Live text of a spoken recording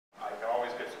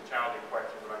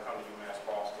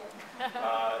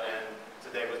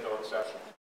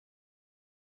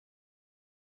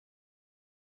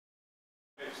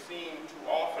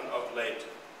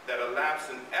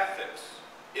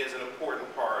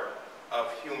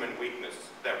weakness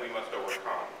that we must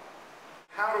overcome.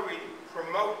 How do we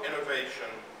promote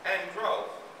innovation and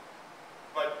growth,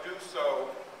 but do so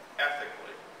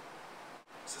ethically?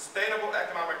 Sustainable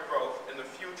economic growth in the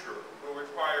future will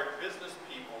require business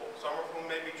people, some of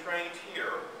whom may be trained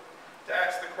here, to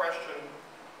ask the question,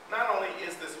 not only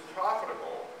is this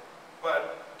profitable,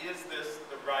 but is this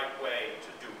the right way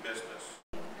to do business?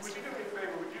 Would you do me a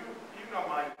favor? Would you know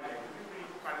my name? Would you be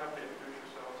kind enough to introduce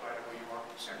yourself so I know who you are?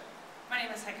 Sure. My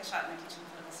name is Heike Schotten. I teach in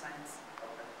political science.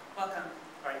 Okay. Welcome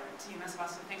to UMass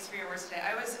Boston. Thanks for your words today.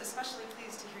 I was especially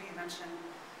pleased to hear you mention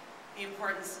the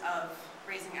importance of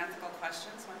raising ethical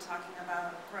questions when talking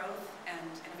about growth and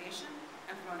innovation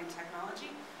and promoting technology.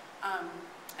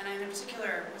 And I in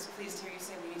particular was pleased to hear you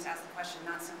say we need to ask the question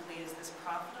not simply is this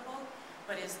profitable,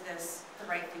 but is this the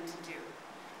right thing to do?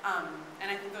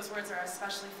 And I think those words are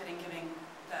especially fitting given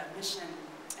the mission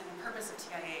and the purpose of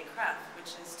TIAA-CREF,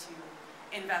 which is to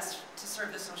invest to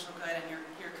serve the social good and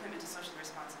your commitment to socially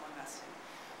responsible investing.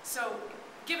 So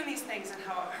given these things and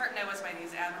how heartened I was by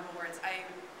these admirable words, I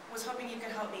was hoping you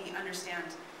could help me understand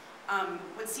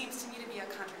what seems to me to be a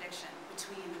contradiction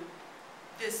between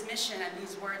this mission and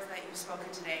these words that you've spoken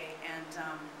today and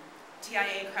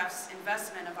TIAA-CREF's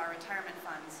investment of our retirement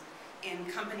funds in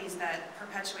companies that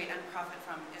perpetuate and profit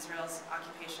from Israel's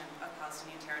occupation of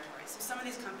Palestinian territories. So some of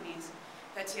these companies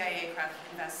that TIAA-CREF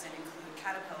invests in include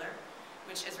Caterpillar,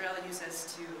 which Israel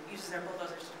uses their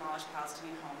bulldozers to demolish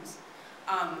Palestinian homes.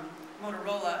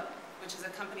 Motorola, which is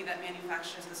a company that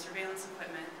manufactures the surveillance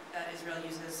equipment that Israel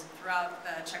uses throughout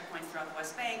the checkpoints throughout the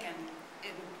West Bank and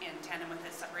in tandem with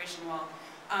its separation wall.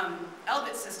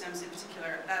 Elbit Systems in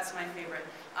particular, that's my favorite.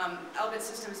 Elbit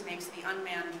Systems makes the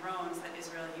unmanned drones that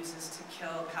Israel uses to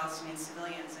kill Palestinian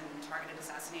civilians in targeted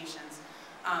assassinations.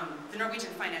 The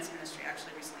Norwegian Finance Ministry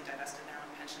actually recently divested their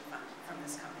own pension fund from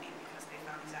this company because they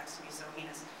found these acts to be so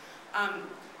heinous.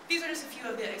 These are just a few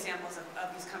of the examples of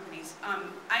these companies.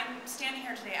 I'm standing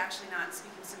here today actually not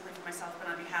speaking simply for myself,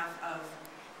 but on behalf of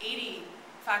 80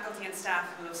 faculty and staff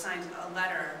who have signed a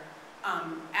letter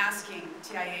asking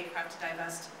TIAA-CREF to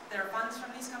divest their funds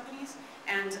from these companies,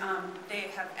 and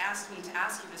they have asked me to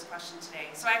ask you this question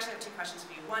today. So I actually have two questions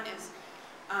for you. One is,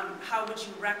 how would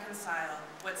you reconcile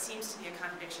what seems to be a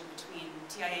contradiction between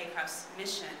TIAA-CREF's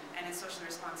mission and its socially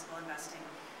responsible investing,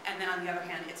 and then on the other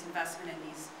hand, its investment in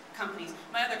these companies?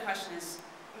 My other question is,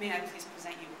 may I please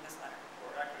present you with this letter?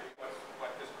 Or actually,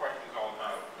 what this question is all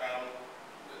about.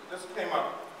 This came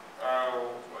up.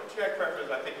 TIAA-CREF is,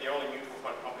 I think, the only mutual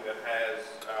fund company that has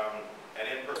an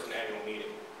in-person annual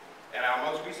meeting. And our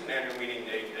most recent annual meeting,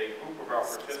 a group of our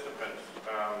participants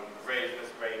raised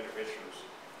this range of issues.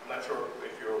 I'm not sure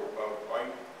if you're, are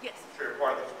you? Yes. Sure, you're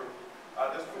part of this group.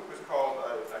 This group is called,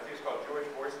 I think it's called Jewish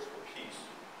Voices for Peace.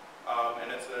 And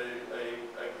it's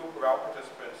a group of our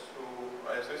participants who,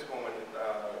 as this woman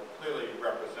clearly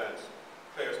represents,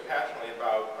 cares passionately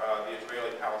about the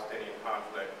Israeli-Palestinian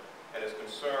conflict and is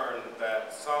concerned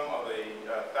that some of the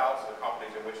thousands of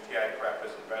companies in which TIAA-CREF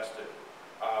has invested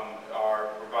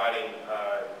are providing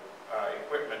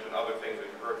equipment and other things that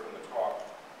you heard from the talk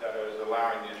that is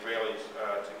allowing the Israelis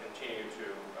to continue to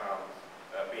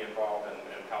be involved in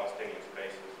Palestinian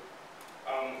spaces.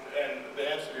 And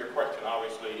the answer to your question,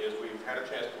 obviously, is we've had a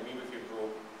chance to meet with your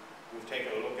group. We've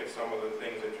taken a look at some of the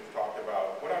things that you've talked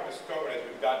about. What I've discovered as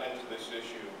we've gotten into this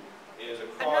issue is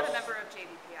across... I'm not a member of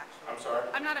JVP, actually. I'm sorry?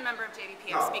 I'm not a member of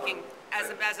JVP. I'm speaking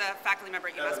as a faculty member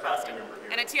at UMass Boston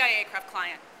and a TIAA-CREF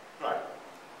client. Right.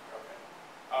 Okay.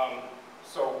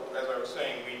 So, as I was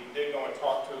saying, we did go and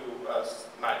talk to,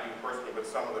 not you personally, but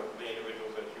some of the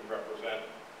individuals that you represent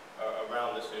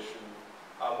around this issue.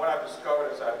 What I've discovered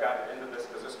as I've gotten into this,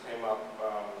 because this came up,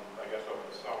 I guess, over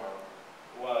the summer,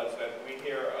 was that we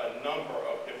hear a number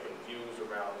of different views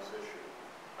around this issue.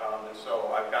 And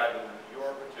so I've gotten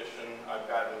your petition, I've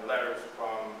gotten letters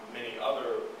from many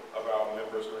other of our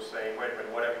members who are saying, wait a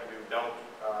minute, whatever you do, don't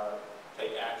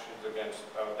take actions against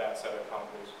that set of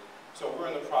companies. So we're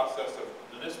in the process of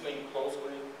listening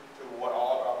closely to what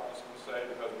all of our participants say,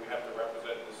 because we have to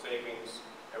represent the savings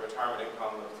and retirement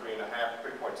income of 3.7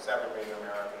 million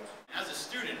Americans. As a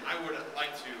student, I would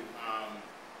like to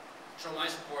show my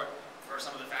support for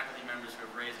some of the faculty members who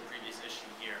have raised the previous issue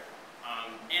here.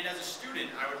 And as a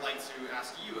student, I would like to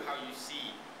ask you how you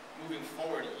see moving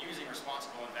forward using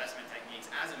responsible investment techniques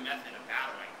as a method of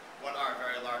battling what are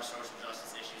very large social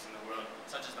justice issues in the world,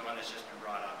 such as the one that's just been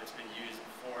brought up. It's been used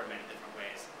before in many different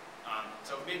ways.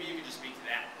 So maybe you could just speak to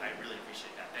that. I really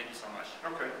appreciate that. Thank you so much.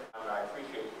 Okay. I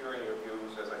appreciate hearing your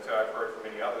views. As I said, I've heard from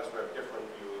many others who have different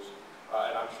views,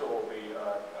 and I'm sure we'll be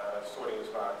sorting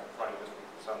this out, confronting this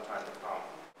for some time to come.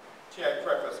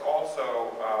 TIAA-CREF is also